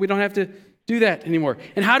anymore. We don't have to do that anymore.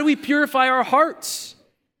 And how do we purify our hearts?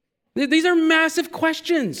 These are massive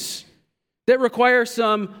questions that require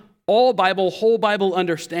some all Bible, whole Bible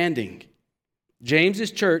understanding.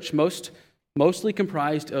 James's church, mostly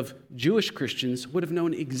comprised of Jewish Christians, would have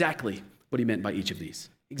known exactly what he meant by each of these.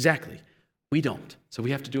 Exactly. We don't. So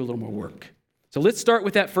we have to do a little more work. So let's start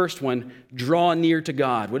with that first one, draw near to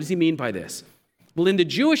God. What does he mean by this? Well, in the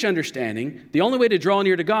Jewish understanding, the only way to draw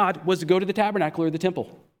near to God was to go to the tabernacle or the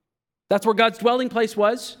temple. That's where God's dwelling place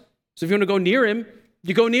was. So if you want to go near him,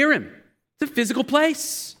 you go near him. It's a physical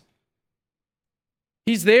place.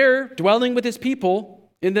 He's there dwelling with his people.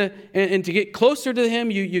 And to get closer to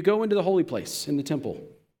him, you go into the holy place in the temple.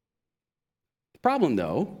 The problem,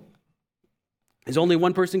 though, is only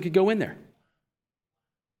one person could go in there.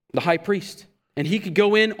 The high priest. And he could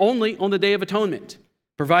go in only on the Day of Atonement,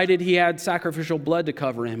 provided he had sacrificial blood to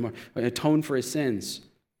cover him or atone for his sins.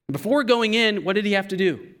 Before going in, what did he have to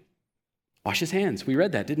do? Wash his hands. We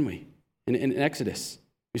read that, didn't we? In Exodus.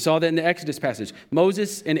 We saw that in the Exodus passage.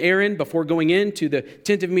 Moses and Aaron, before going into the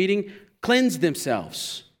tent of meeting, cleansed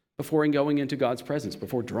themselves before going into God's presence,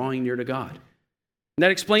 before drawing near to God. And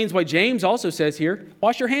that explains why James also says here,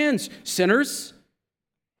 wash your hands, sinners,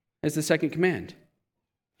 as the second command.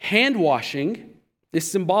 Hand washing is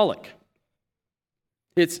symbolic.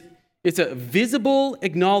 It's a visible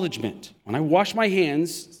acknowledgement. When I wash my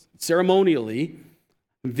hands ceremonially,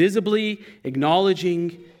 visibly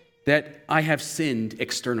acknowledging that I have sinned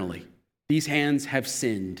externally. These hands have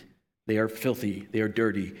sinned. They are filthy. They are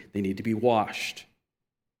dirty. They need to be washed.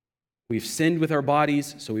 We've sinned with our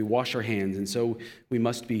bodies, so we wash our hands. And so we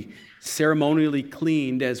must be ceremonially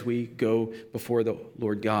cleaned as we go before the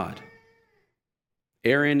Lord God.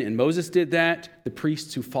 Aaron and Moses did that. The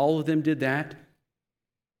priests who followed them did that.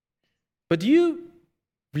 But do you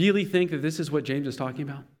really think that this is what James is talking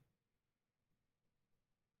about?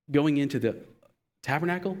 Going into the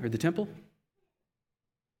tabernacle or the temple?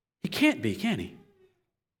 He can't be, can he?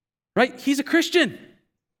 Right? He's a Christian.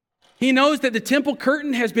 He knows that the temple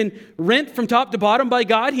curtain has been rent from top to bottom by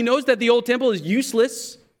God. He knows that the old temple is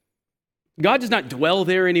useless. God does not dwell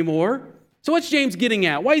there anymore. So what's James getting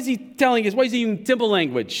at? Why is he telling us? Why is he using temple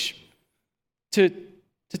language to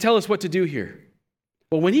tell us what to do here?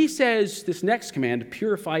 Well, when he says this next command,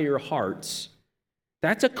 purify your hearts,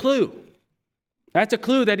 that's a clue. That's a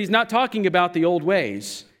clue that he's not talking about the old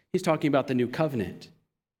ways. He's talking about the new covenant.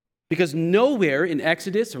 Because nowhere in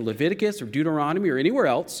Exodus or Leviticus or Deuteronomy or anywhere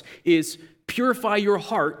else is purify your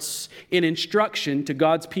hearts an instruction to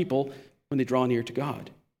God's people when they draw near to God.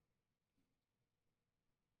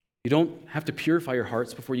 You don't have to purify your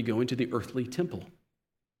hearts before you go into the earthly temple.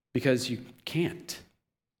 because you can't.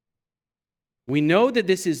 We know that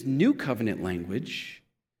this is new covenant language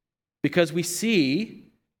because we see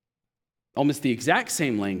almost the exact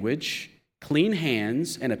same language, clean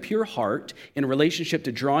hands and a pure heart in relationship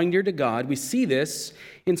to drawing near to God. We see this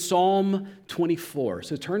in Psalm 24.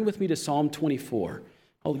 So turn with me to Psalm 24.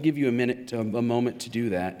 I'll give you a moment to do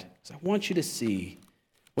that, because I want you to see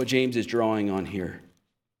what James is drawing on here.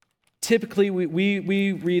 Typically,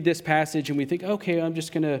 we read this passage and we think, okay, I'm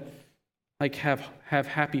just going to have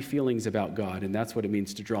happy feelings about God, and that's what it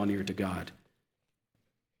means to draw near to God.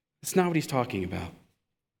 It's not what he's talking about.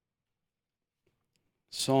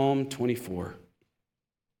 Psalm 24.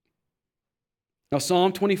 Now,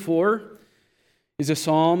 Psalm 24 is a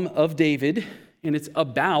psalm of David, and it's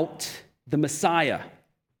about the Messiah.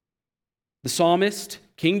 The psalmist,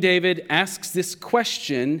 King David, asks this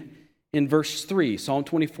question in verse 3, Psalm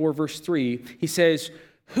 24, verse 3. He says,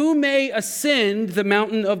 "Who may ascend the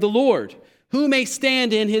mountain of the Lord? Who may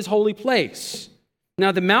stand in his holy place?"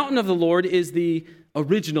 Now, the mountain of the Lord is the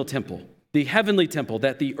original temple, the heavenly temple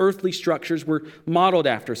that the earthly structures were modeled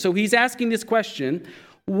after. So he's asking this question: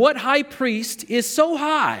 what high priest is so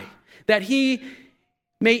high that he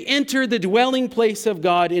may enter the dwelling place of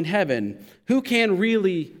God in heaven? Who can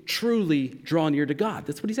really, truly draw near to God?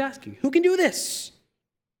 That's what he's asking. Who can do this?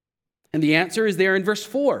 And the answer is there in verse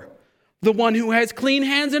 4. The one who has clean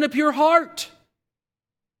hands and a pure heart,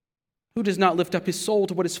 who does not lift up his soul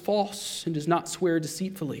to what is false and does not swear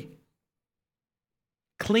deceitfully.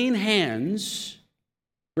 Clean hands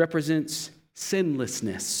represents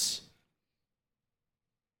sinlessness.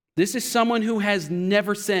 This is someone who has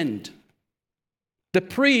never sinned. The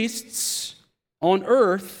priests on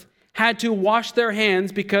earth had to wash their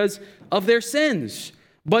hands because of their sins.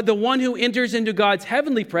 But the one who enters into God's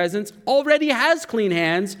heavenly presence already has clean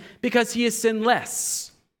hands because he is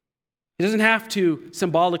sinless. He doesn't have to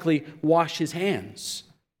symbolically wash his hands.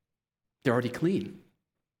 They're already clean.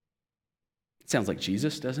 It sounds like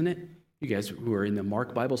Jesus, doesn't it? You guys who were in the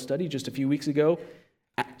Mark Bible study just a few weeks ago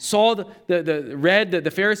saw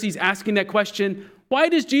the Pharisees asking that question, why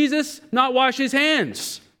does Jesus not wash his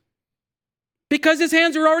hands? Because his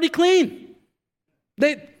hands are already clean.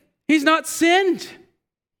 He's not sinned.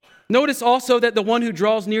 Notice also that the one who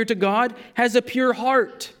draws near to God has a pure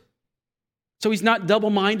heart. So he's not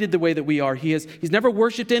double-minded the way that we are. He's never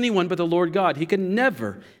worshiped anyone but the Lord God. He can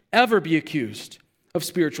never, ever be accused of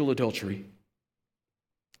spiritual adultery.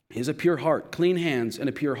 He has a pure heart, clean hands, and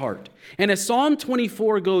a pure heart. And as Psalm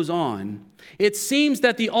 24 goes on, it seems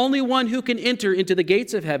that the only one who can enter into the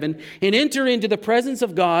gates of heaven and enter into the presence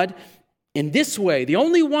of God in this way, the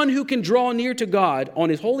only one who can draw near to God on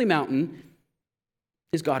his holy mountain,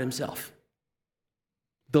 is God himself,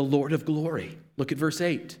 the Lord of glory. Look at verse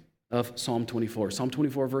 8 of Psalm 24. Psalm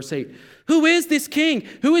 24, verse 8. Who is this king?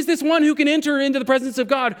 Who is this one who can enter into the presence of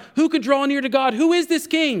God? Who could draw near to God? Who is this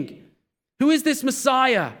king? Who is this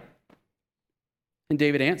Messiah? And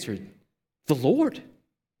David answered, the Lord.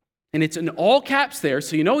 And it's in all caps there,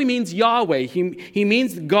 so you know he means Yahweh. He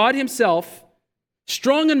means God himself,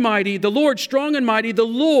 strong and mighty, the Lord strong and mighty, the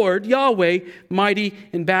Lord, Yahweh, mighty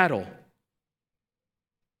in battle.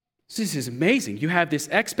 This is amazing. You have this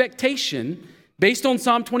expectation based on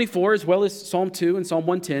Psalm 24 as well as Psalm 2 and Psalm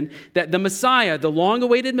 110 that the Messiah, the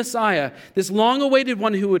long-awaited Messiah, this long-awaited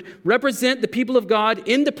one who would represent the people of God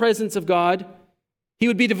in the presence of God, he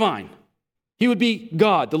would be divine. He would be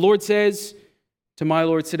God. The Lord says, to my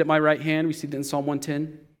Lord, sit at my right hand. We see that in Psalm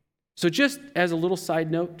 110. So just as a little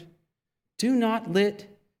side note, do not let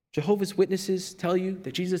Jehovah's Witnesses tell you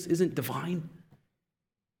that Jesus isn't divine.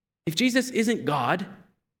 If Jesus isn't God,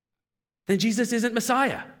 then Jesus isn't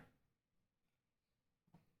Messiah.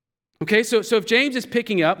 Okay, so if James is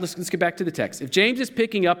picking up, let's get back to the text. If James is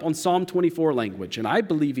picking up on Psalm 24 language, and I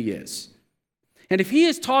believe he is, and if he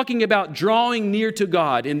is talking about drawing near to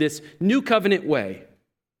God in this new covenant way,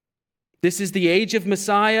 this is the age of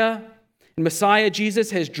Messiah, and Messiah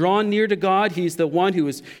Jesus has drawn near to God. He's the one who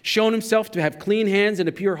has shown himself to have clean hands and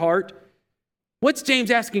a pure heart. What's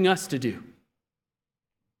James asking us to do?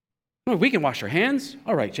 Oh, we can wash our hands.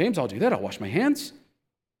 All right, James, I'll do that. I'll wash my hands.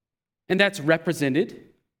 And that's represented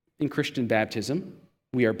in Christian baptism.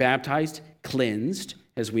 We are baptized, cleansed,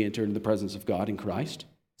 as we enter into the presence of God in Christ.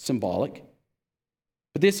 Symbolic.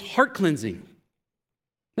 But this heart cleansing,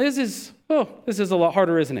 this is a lot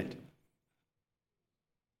harder, isn't it?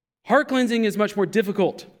 Heart cleansing is much more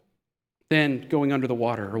difficult than going under the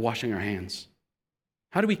water or washing our hands.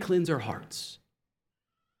 How do we cleanse our hearts?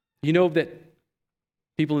 You know that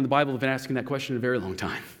people in the Bible have been asking that question a very long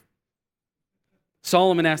time.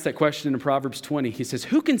 Solomon asked that question in Proverbs 20. He says,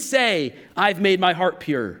 who can say, I've made my heart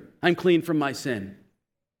pure? I'm clean from my sin.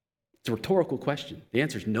 It's a rhetorical question. The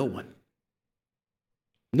answer is no one.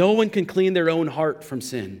 No one can clean their own heart from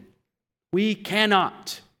sin. We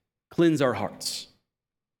cannot cleanse our hearts.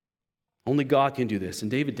 Only God can do this. And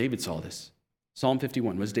David saw this. Psalm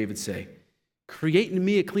 51, what does David say? Create in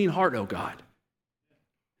me a clean heart, O God,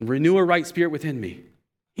 and renew a right spirit within me.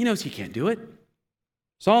 He knows he can't do it.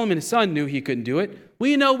 Solomon, his son, knew he couldn't do it.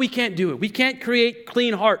 We know we can't do it. We can't create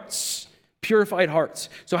clean hearts, purified hearts.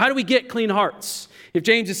 So how do we get clean hearts? If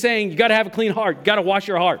James is saying you got to have a clean heart, you got to wash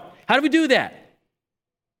your heart. How do we do that?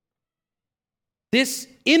 This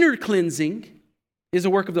inner cleansing is a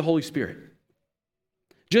work of the Holy Spirit.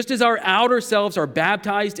 Just as our outer selves are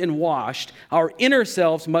baptized and washed, our inner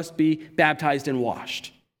selves must be baptized and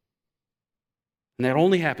washed. And that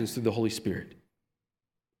only happens through the Holy Spirit.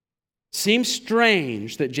 Seems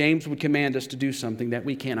strange that James would command us to do something that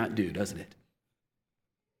we cannot do, doesn't it?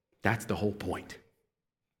 That's the whole point.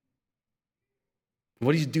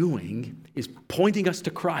 What he's doing is pointing us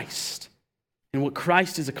to Christ and what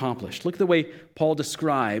Christ has accomplished. Look at the way Paul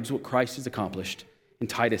describes what Christ has accomplished in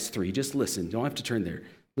Titus 3. Just listen. You don't have to turn there.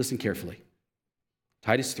 Listen carefully.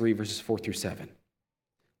 Titus 3, verses 4 through 7.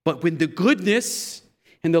 But when the goodness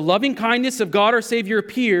and the loving kindness of God our Savior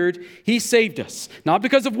appeared, he saved us, not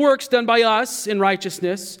because of works done by us in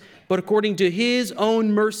righteousness, but according to his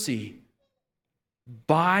own mercy,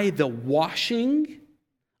 by the washing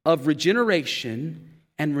of regeneration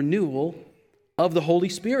and renewal of the Holy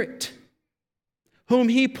Spirit, whom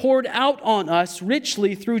he poured out on us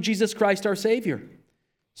richly through Jesus Christ our Savior,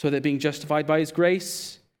 so that being justified by his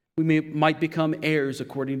grace, we might become heirs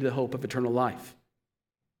according to the hope of eternal life.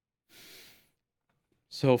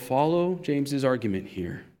 So follow James's argument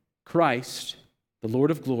here. Christ, the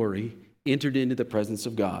Lord of glory, entered into the presence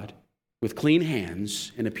of God with clean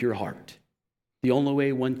hands and a pure heart. The only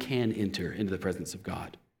way one can enter into the presence of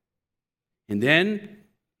God. And then,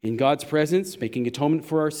 in God's presence, making atonement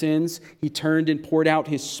for our sins, he turned and poured out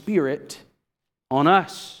his Spirit on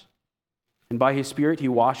us. And by his Spirit, he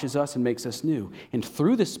washes us and makes us new. And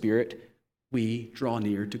through the Spirit, we draw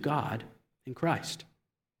near to God in Christ.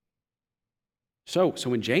 So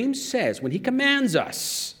when James says, when he commands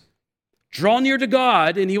us, draw near to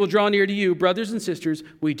God and he will draw near to you, brothers and sisters,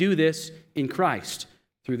 we do this in Christ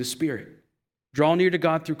through the Spirit. Draw near to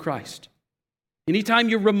God through Christ. Anytime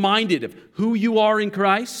you're reminded of who you are in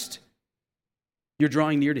Christ, you're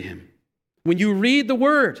drawing near to him. When you read the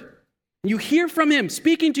Word, you hear from him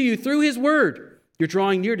speaking to you through his Word, you're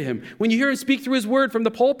drawing near to him. When you hear him speak through his Word from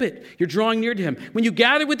the pulpit, you're drawing near to him. When you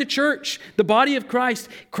gather with the church, the body of Christ,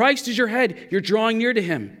 Christ is your head, you're drawing near to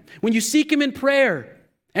him. When you seek him in prayer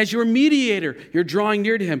as your mediator, you're drawing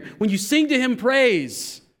near to him. When you sing to him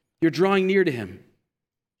praise, you're drawing near to him.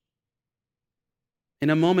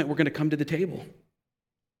 In a moment, we're going to come to the table.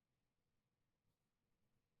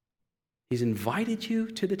 He's invited you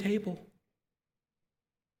to the table.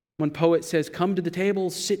 One poet says, come to the table,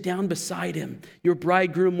 sit down beside him. Your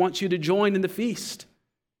bridegroom wants you to join in the feast.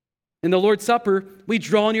 In the Lord's Supper, we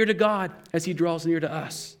draw near to God as he draws near to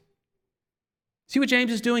us. See what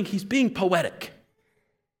James is doing? He's being poetic.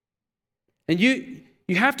 And you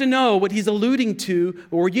have to know what he's alluding to,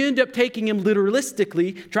 or you end up taking him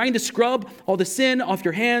literalistically, trying to scrub all the sin off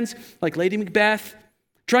your hands like Lady Macbeth,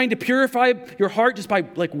 trying to purify your heart just by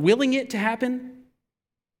willing it to happen.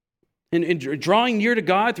 And drawing near to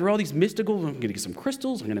God through all these mystical, I'm going to get some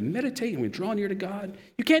crystals, I'm going to meditate, I'm going to draw near to God.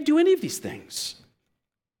 You can't do any of these things.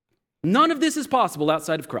 None of this is possible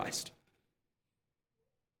outside of Christ.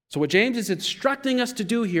 So what James is instructing us to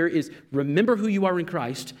do here is remember who you are in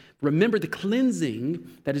Christ. Remember the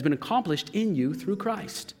cleansing that has been accomplished in you through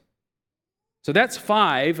Christ. So that's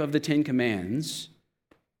 5 of the 10 commands.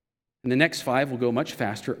 And the next 5 will go much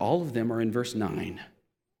faster. All of them are in verse 9.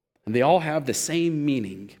 And they all have the same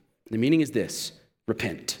meaning. The meaning is this: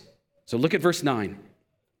 repent. So look at verse 9.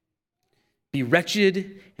 Be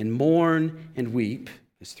wretched and mourn and weep.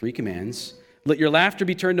 There's 3 commands. Let your laughter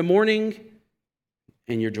be turned to mourning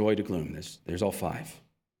and your joy to gloom. There's all 5.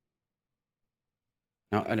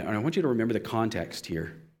 Now, I want you to remember the context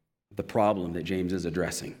here, the problem that James is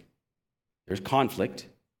addressing. There's conflict,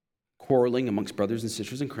 quarreling amongst brothers and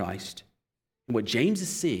sisters in Christ. And what James is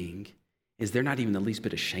seeing is they're not even the least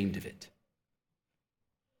bit ashamed of it.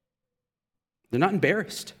 They're not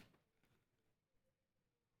embarrassed.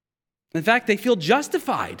 In fact, they feel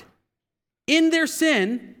justified in their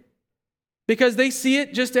sin because they see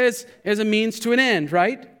it just as a means to an end,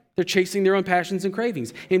 right? They're chasing their own passions and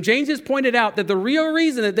cravings. And James has pointed out that the real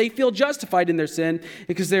reason that they feel justified in their sin is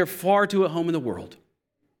because they're far too at home in the world.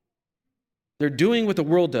 They're doing what the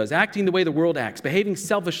world does, acting the way the world acts, behaving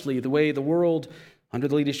selfishly the way the world, under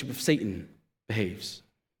the leadership of Satan, behaves.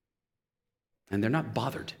 And they're not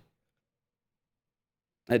bothered.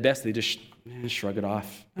 At best, they just shrug it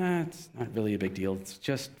off. It's not really a big deal. It's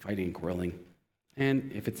just fighting and quarreling.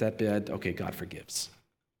 And if it's that bad, okay, God forgives.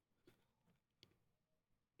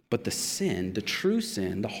 But the sin, the true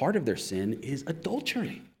sin, the heart of their sin is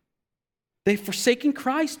adultery. They've forsaken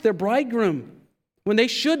Christ, their bridegroom, when they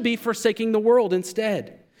should be forsaking the world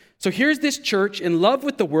instead. So here's this church in love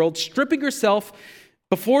with the world, stripping herself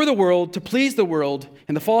before the world to please the world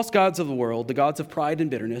and the false gods of the world, the gods of pride and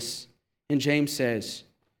bitterness. And James says,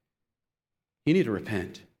 you need to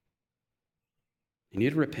repent. You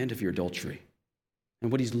need to repent of your adultery.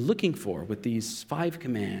 And what he's looking for with these 5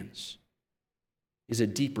 commands is a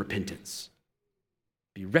deep repentance.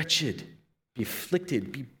 Be wretched, be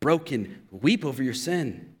afflicted, be broken, weep over your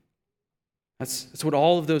sin. That's what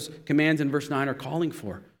all of those commands in verse 9 are calling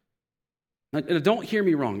for. Now, don't hear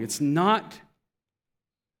me wrong. It's not,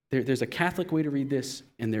 there's a Catholic way to read this,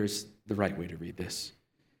 and there's the right way to read this.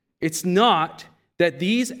 It's not that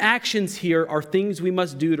these actions here are things we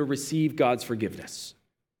must do to receive God's forgiveness.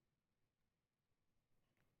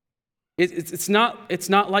 It's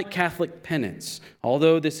not like Catholic penance.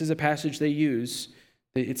 Although this is a passage they use,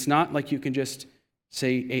 it's not like you can just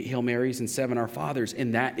say 8 Hail Marys and 7 Our Fathers,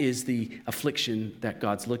 and that is the affliction that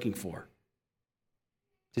God's looking for.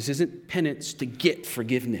 This isn't penance to get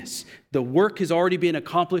forgiveness. The work has already been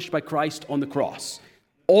accomplished by Christ on the cross.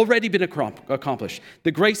 Already been accomplished.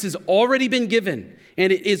 The grace has already been given,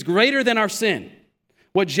 and it is greater than our sin.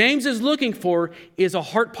 What James is looking for is a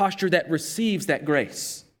heart posture that receives that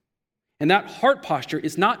grace. And that heart posture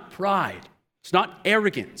is not pride. It's not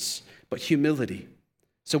arrogance, but humility.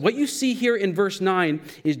 So what you see here in verse 9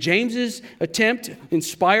 is James's attempt,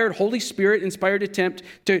 Holy Spirit-inspired attempt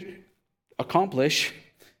to accomplish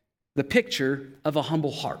the picture of a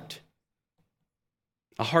humble heart.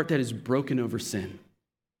 A heart that is broken over sin.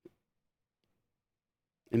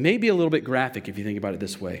 It may be a little bit graphic if you think about it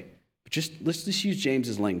this way, but let's just use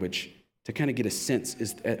James's language to kind of get a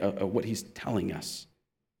sense of what he's telling us.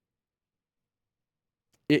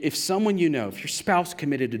 If someone you know, if your spouse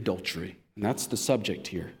committed adultery, and that's the subject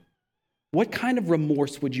here, what kind of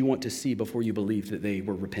remorse would you want to see before you believe that they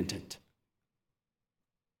were repentant?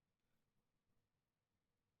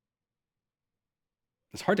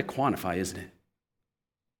 It's hard to quantify, isn't it?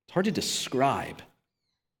 It's hard to describe.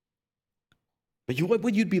 But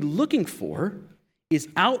what you'd be looking for is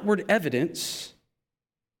outward evidence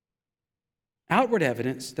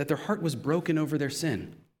that their heart was broken over their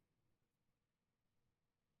sin.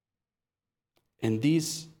 And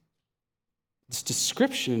this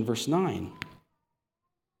description in verse 9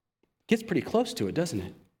 gets pretty close to it, doesn't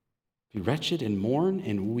it? Be wretched and mourn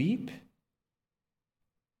and weep.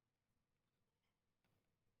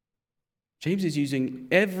 James is using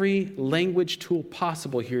every language tool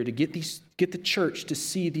possible here to get the church to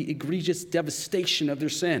see the egregious devastation of their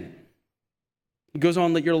sin. He goes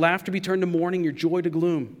on, let your laughter be turned to mourning, your joy to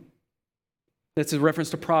gloom. That's a reference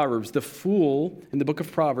to Proverbs. The fool in the book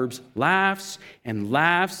of Proverbs laughs, and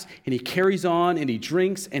he carries on, and he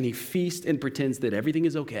drinks, and he feasts, and pretends that everything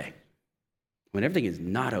is okay, when everything is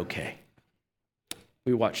not okay.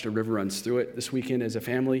 We watched A River Runs Through It this weekend as a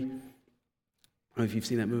family. I don't know if you've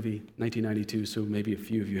seen that movie, 1992, so maybe a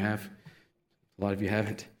few of you have. A lot of you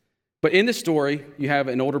haven't. But in the story, you have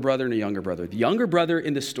an older brother and a younger brother. The younger brother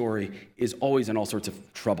in the story is always in all sorts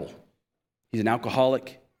of trouble. He's an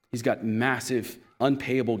alcoholic. He's got massive,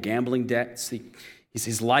 unpayable gambling debts.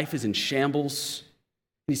 His life is in shambles.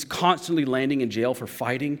 He's constantly landing in jail for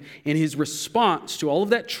fighting. And his response to all of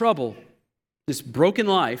that trouble, this broken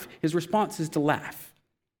life, his response is to laugh.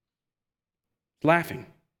 Laughing.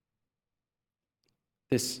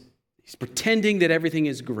 He's pretending that everything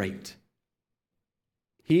is great.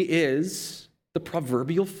 He is the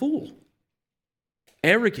proverbial fool.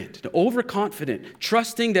 Arrogant, overconfident,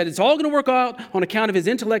 trusting that it's all going to work out on account of his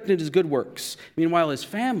intellect and his good works. Meanwhile, his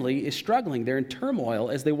family is struggling. They're in turmoil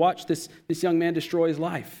as they watch this young man destroy his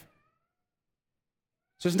life.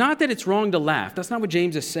 So it's not that it's wrong to laugh. That's not what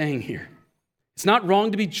James is saying here. It's not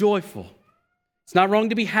wrong to be joyful. It's not wrong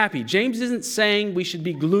to be happy. James isn't saying we should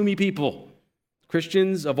be gloomy people.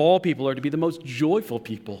 Christians of all people are to be the most joyful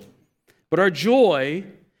people. But our joy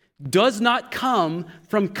does not come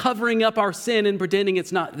from covering up our sin and pretending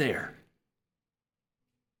it's not there.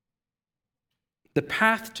 The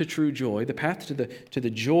path to true joy, the path to the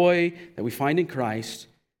joy that we find in Christ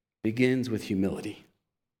begins with humility.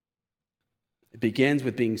 It begins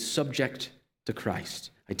with being subject to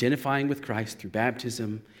Christ, identifying with Christ through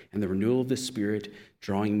baptism and the renewal of the Spirit,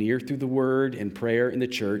 drawing near through the Word and prayer in the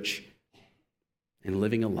church, and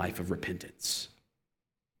living a life of repentance.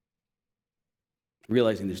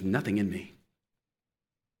 Realizing there's nothing in me.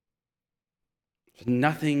 There's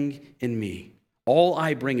nothing in me. All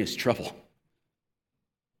I bring is trouble.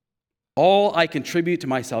 All I contribute to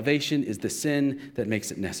my salvation is the sin that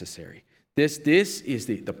makes it necessary. This is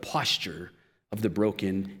the posture of the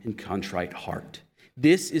broken and contrite heart.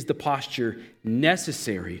 This is the posture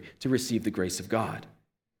necessary to receive the grace of God.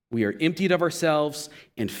 We are emptied of ourselves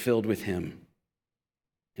and filled with him.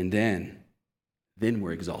 And then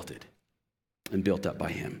we're exalted and built up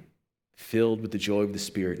by him, filled with the joy of the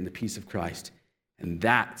Spirit and the peace of Christ. And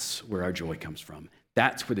that's where our joy comes from.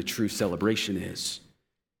 That's where the true celebration is.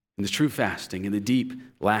 And the true fasting and the deep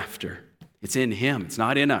laughter. It's in him. It's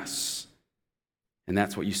not in us. And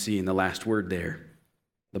that's what you see in the last word there,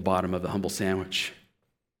 the bottom of the humble sandwich.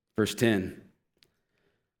 Verse 10,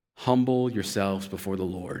 humble yourselves before the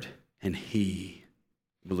Lord, and he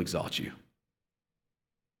will exalt you.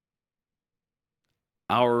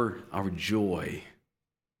 Our joy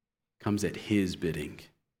comes at his bidding,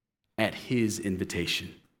 at his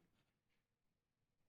invitation.